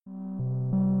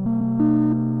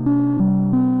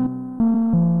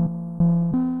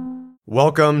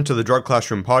Welcome to the Drug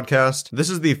Classroom podcast. This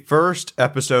is the first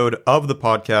episode of the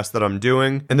podcast that I'm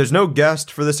doing, and there's no guest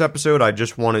for this episode. I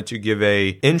just wanted to give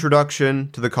a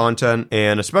introduction to the content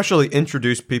and especially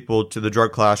introduce people to the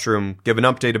Drug Classroom, give an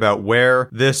update about where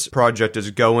this project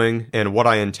is going and what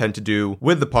I intend to do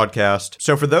with the podcast.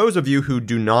 So for those of you who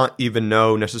do not even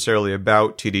know necessarily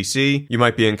about TDC, you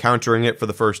might be encountering it for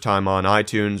the first time on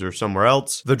iTunes or somewhere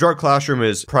else. The Drug Classroom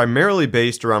is primarily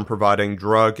based around providing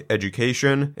drug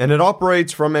education, and it operates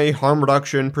from a harm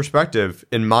reduction perspective.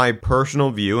 In my personal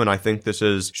view, and I think this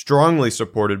is strongly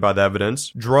supported by the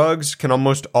evidence, drugs can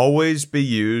almost always be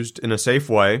used in a safe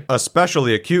way,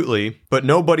 especially acutely, but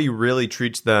nobody really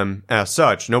treats them as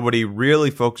such. Nobody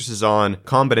really focuses on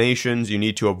combinations you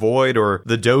need to avoid, or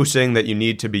the dosing that you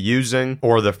need to be using,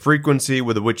 or the frequency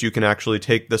with which you can actually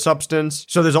take the substance.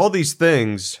 So there's all these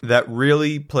things that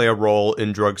really play a role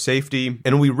in drug safety,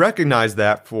 and we recognize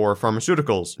that for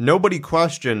pharmaceuticals. Nobody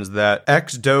questions that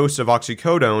X dose of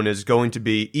oxycodone is going to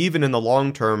be, even in the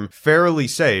long term, fairly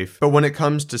safe. But when it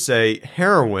comes to, say,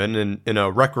 heroin in a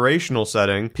recreational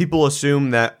setting, people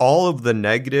assume that all of the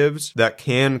negatives that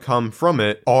can come from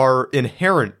it are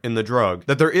inherent in the drug,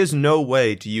 that there is no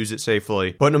way to use it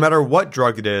safely. But no matter what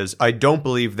drug it is, I don't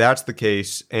believe that's the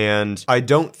case, and I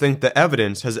don't think the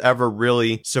evidence has ever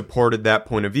really supported that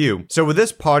point of view. So with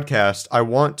this podcast, I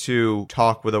want to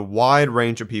talk with a wide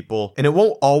range of people, and it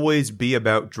won't always be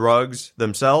about drugs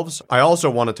themselves. I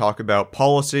also want to talk about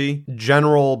policy,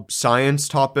 general science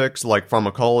topics like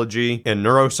pharmacology and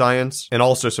neuroscience, and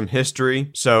also some history.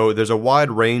 So there's a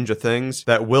wide range of things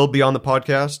that will be on the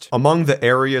podcast. Among the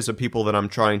areas of people that I'm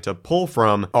trying to pull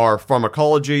from are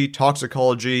pharmacology,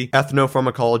 toxicology,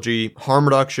 ethnopharmacology, harm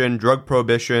reduction, drug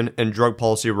prohibition, and drug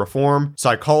policy reform,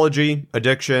 psychology,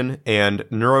 addiction, and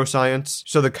neuroscience.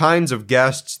 So the kinds of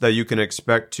guests that you can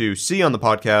expect to see on the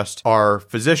podcast are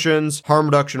physicians, harm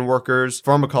reduction workers,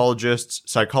 pharmacologists,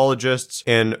 psychologists,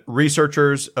 and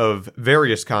researchers of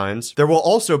various kinds. There will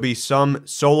also be some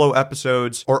solo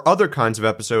episodes or other kinds of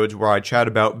episodes where I chat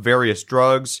about various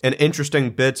drugs and interesting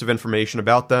bits of information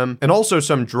about them, and also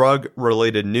some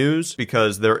drug-related news,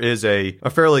 because there is a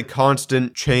fairly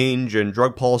constant change in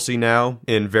drug policy now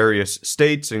in various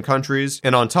states and countries.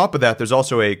 And on top of that, there's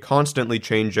also a constantly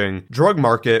changing drug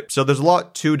market, so there's a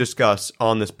lot to discuss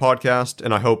on this podcast,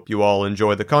 and I hope you all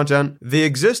enjoy the content. The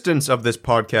existence of this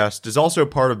podcast is also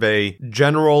part of a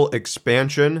general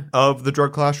expansion of the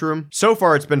Drug Classroom. So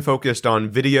far, it's been focused on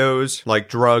videos like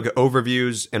drug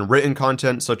overviews and written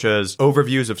content such as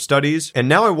overviews of studies. And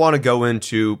now I want to go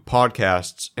into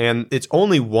podcasts, and it's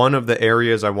only one of the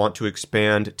areas I want to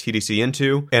expand TDC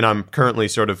into. And I'm currently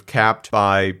sort of capped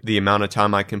by the amount of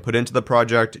time I can put into the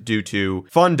project due to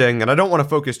funding. And I don't want to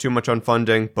focus too much on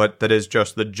funding, but that is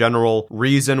just the general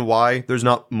reason why there's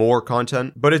not more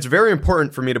content. But it's very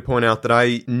important for me to point out that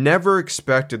I never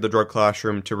expected the Drug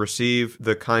Classroom to receive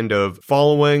the kind of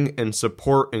following and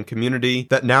support and community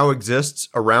that now exists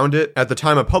around it. At the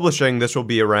time of publishing, this will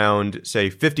be around, say,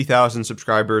 50,000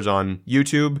 subscribers on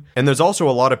YouTube. And there's also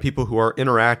a lot of people who are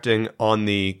interacting on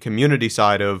the community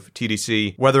side of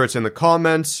TDC, whether it's in the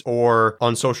comments or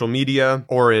on social media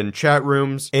or in chat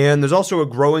rooms. And there's also a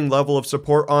growing level of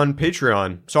support on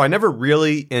Patreon. So I never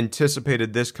really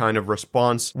anticipated this kind of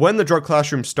response. When the Drug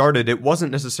Classroom started, it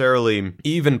wasn't necessarily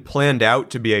even planned out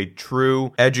to be a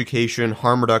true education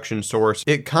harm reduction source.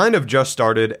 It kind of just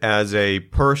started as a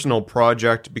personal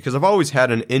project because I've always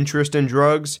had an interest in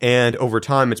drugs, and over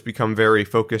time it's become very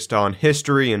focused on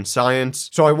history and science.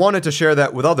 So I wanted to share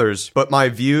that with others, but my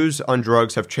views on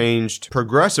drugs have changed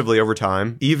progressively over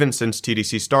time, even since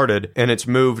TDC started, and it's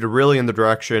moved really in the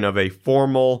direction of a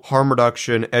formal harm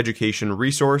reduction education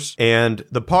resource, and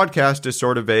the podcast is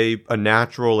sort of a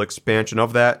natural expansion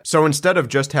of that. So instead of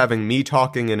just having me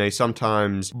talking in a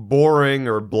sometimes boring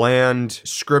or bland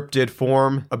scripted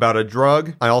form about a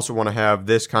drug, I also want to have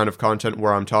this kind of content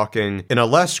where I'm talking in a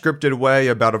less scripted way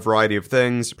about a variety of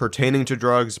things pertaining to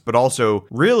drugs, but also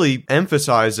really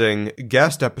emphasizing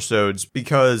guest episodes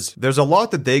because there's a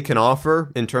lot that they can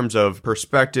offer in terms of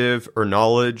perspective or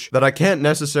knowledge that I can't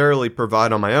necessarily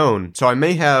provide on my own. So I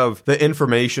may have the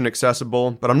information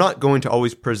accessible, but I'm not going to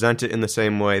always present it in the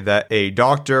same way that a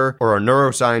doctor or a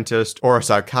neuroscientist or a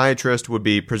psychiatrist would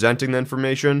be presenting the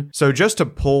information. So just to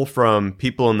pull from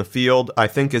people in the field, I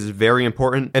think is very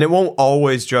important. And it won't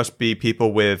always just be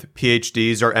people with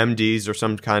PhDs or MDs or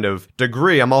some kind of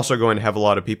degree. I'm also going to have a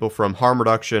lot of people from harm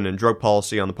reduction and drug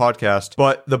policy on the podcast.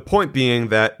 But the point being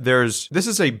that this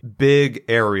is a big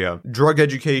area. Drug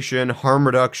education, harm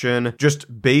reduction,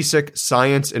 just basic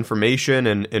science information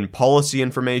and policy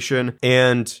information.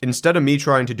 And instead of me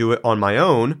trying to do it on my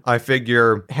own, I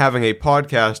figure having a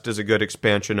podcast is a good good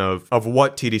expansion of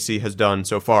what TDC has done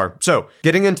so far. So,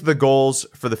 getting into the goals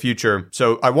for the future.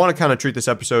 So, I want to kind of treat this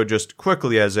episode just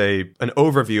quickly as an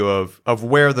overview of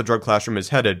where the drug classroom is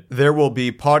headed. There will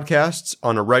be podcasts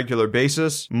on a regular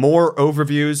basis, more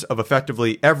overviews of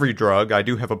effectively every drug. I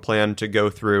do have a plan to go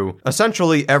through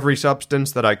essentially every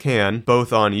substance that I can,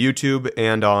 both on YouTube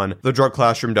and on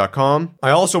thedrugclassroom.com. I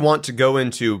also want to go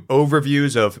into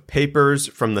overviews of papers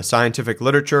from the scientific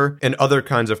literature and other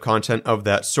kinds of content of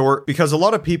that sort, because a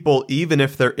lot of people, even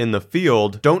if they're in the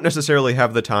field, don't necessarily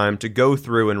have the time to go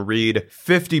through and read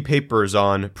 50 papers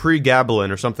on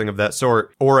pregabalin or something of that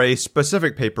sort, or a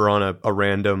specific paper on a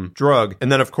random drug.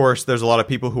 And then, of course, there's a lot of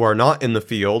people who are not in the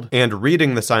field, and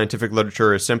reading the scientific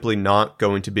literature is simply not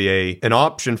going to be an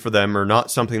option for them, or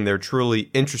not something they're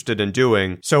truly interested in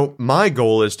doing. So my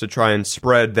goal is to try and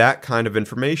spread that kind of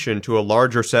information to a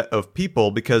larger set of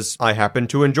people, because I happen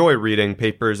to enjoy reading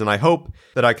papers, and I hope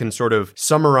that I can sort of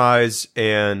summarize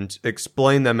and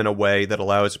explain them in a way that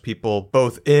allows people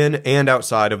both in and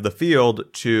outside of the field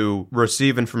to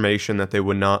receive information that they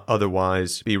would not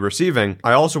otherwise be receiving.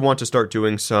 I also want to start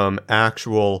doing some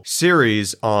actual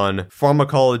series on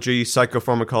pharmacology,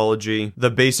 psychopharmacology,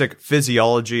 the basic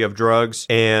physiology of drugs,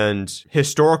 and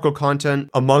historical content.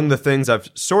 Among the things I've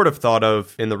sort of thought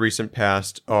of in the recent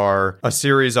past are a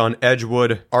series on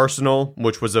Edgewood Arsenal,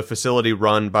 which was a facility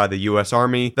run by the US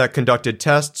Army that conducted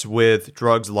tests with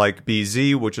drugs like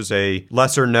BZ, which is a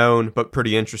lesser known but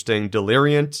pretty interesting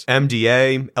deliriant,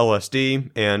 MDA,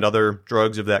 LSD, and other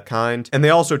drugs of that kind. And they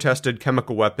also tested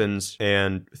chemical weapons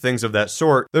and things of that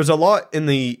sort. There's a lot in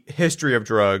the history of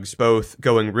drugs, both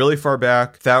going really far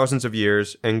back, thousands of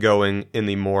years, and going in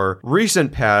the more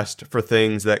recent past for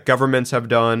things that governments have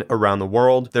done around the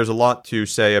world. There's a lot to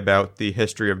say about the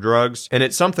history of drugs, and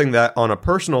it's something that on a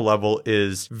personal level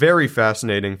is very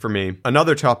fascinating for me.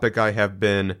 Another topic I have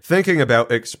been thinking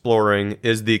about exploring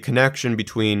is the connection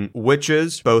between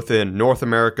witches, both in North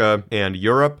America and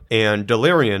Europe, and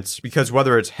deliriants, because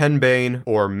whether it's henbane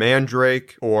or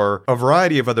mandrake or a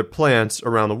variety of other plants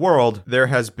around the world, there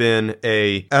has been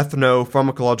a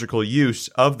ethno-pharmacological use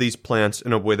of these plants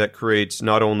in a way that creates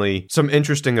not only some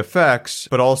interesting effects,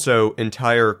 but also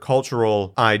entire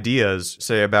cultural ideas,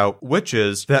 say about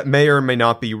witches, that may or may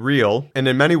not be real. And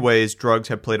in many ways, drugs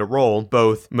have played a role,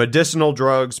 both medicinal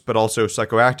drugs, but also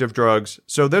psychoactive drugs.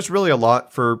 So there's really a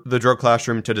lot for the drug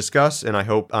classroom to discuss, and I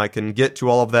hope I can get to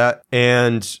all of that.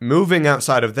 And moving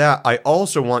outside of that, I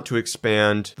also want to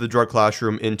expand the drug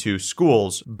classroom into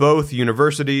schools, both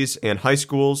universities and high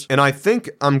schools. And I think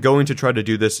I'm going to try to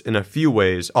do this in a few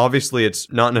ways. Obviously,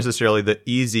 it's not necessarily the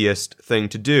easiest thing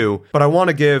to do, but I want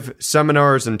to give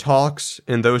seminars and talks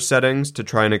in those settings to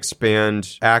try and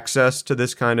expand access to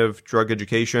this kind of drug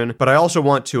education. But I also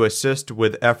want to assist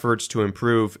with efforts to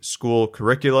improve school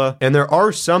curricula. And there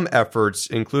are some efforts,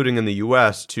 including in the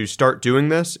US, to start doing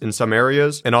this in some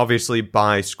areas. And obviously,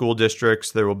 by school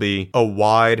districts, there will be a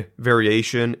wide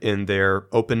variation in their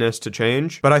openness to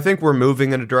change. But I think we're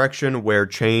moving in a direction where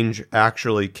change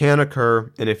actually can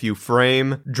occur. And if you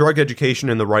frame drug education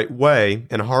in the right way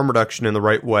and harm reduction in the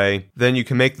right way, then you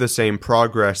can make the same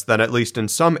progress that, at least in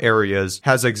some areas,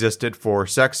 has existed for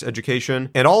sex education.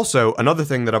 And also, another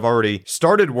thing that I've already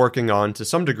started working on to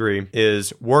some degree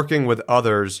is working with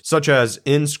others, such as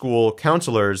in-school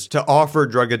counselors, to offer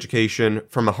drug education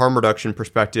from a harm reduction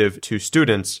perspective to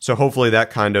students. So hopefully that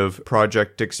kind of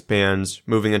project expands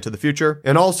moving into the future.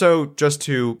 And also, just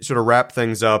to sort of wrap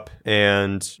things up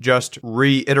and just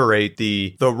reiterate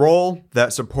the role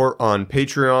that support on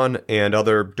Patreon and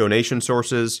other donation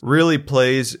sources really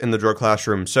plays in the drug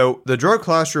classroom. So the drug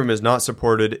classroom is not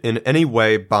supported in any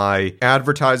way by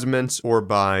advertisements or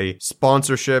by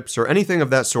sponsorships or anything of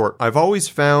that sort. I've always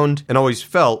found and always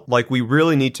felt like we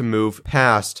really need to move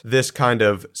past this kind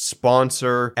of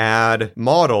sponsor ad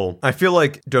model. I feel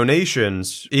like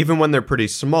donations, even when they're pretty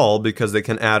small because they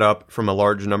can add up from a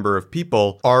large number of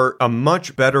people, are a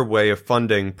much better way of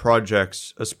funding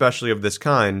projects, especially of this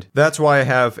kind. That's why I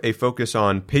have a focus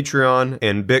on Patreon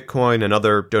and Bitcoin and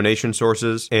other donation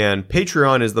sources. And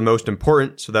Patreon is the most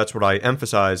important, so that's what I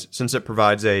emphasize, since it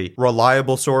provides a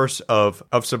reliable source of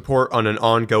support on an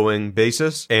ongoing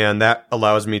basis. And that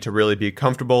allows me to really be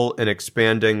comfortable in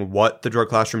expanding what the drug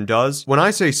classroom does. When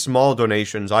I say small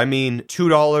donations, I mean $2,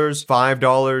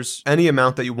 $5, any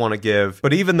amount that you want to give.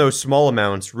 But even those small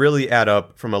amounts really add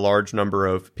up from a large number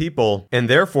of people. And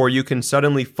therefore, you can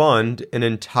suddenly fund an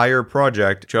entire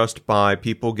project just by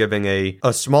people giving a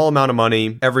small amount of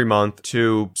money every month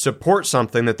to support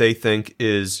something that they think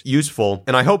is useful.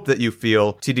 And I hope that you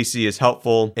feel TDC is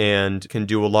helpful and can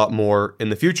do a lot more in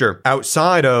the future.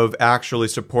 Outside of actually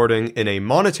supporting in a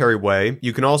monetary way,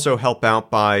 you can also help help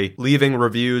out by leaving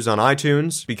reviews on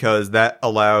iTunes, because that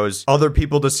allows other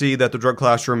people to see that the Drug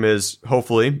Classroom is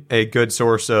hopefully a good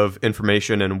source of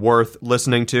information and worth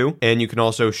listening to. And you can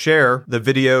also share the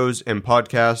videos and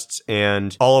podcasts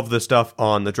and all of the stuff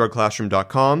on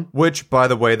thedrugclassroom.com, which, by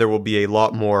the way, there will be a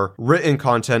lot more written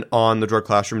content on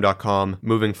thedrugclassroom.com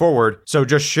moving forward. So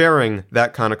just sharing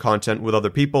that kind of content with other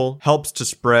people helps to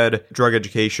spread drug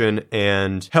education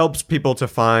and helps people to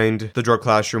find the Drug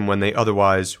Classroom when they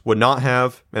otherwise would not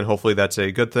have, and hopefully that's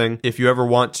a good thing. If you ever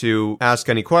want to ask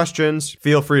any questions,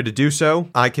 feel free to do so.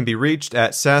 I can be reached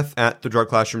at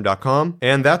seth@thedrugclassroom.com.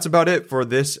 And that's about it for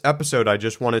this episode. I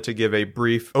just wanted to give a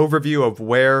brief overview of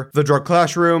where the Drug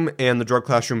Classroom and the Drug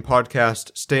Classroom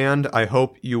podcast stand. I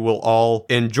hope you will all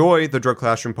enjoy the Drug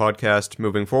Classroom podcast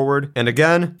moving forward. And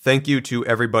again, thank you to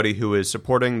everybody who is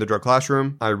supporting the Drug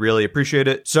Classroom. I really appreciate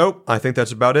it. So I think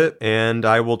that's about it, and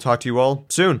I will talk to you all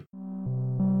soon.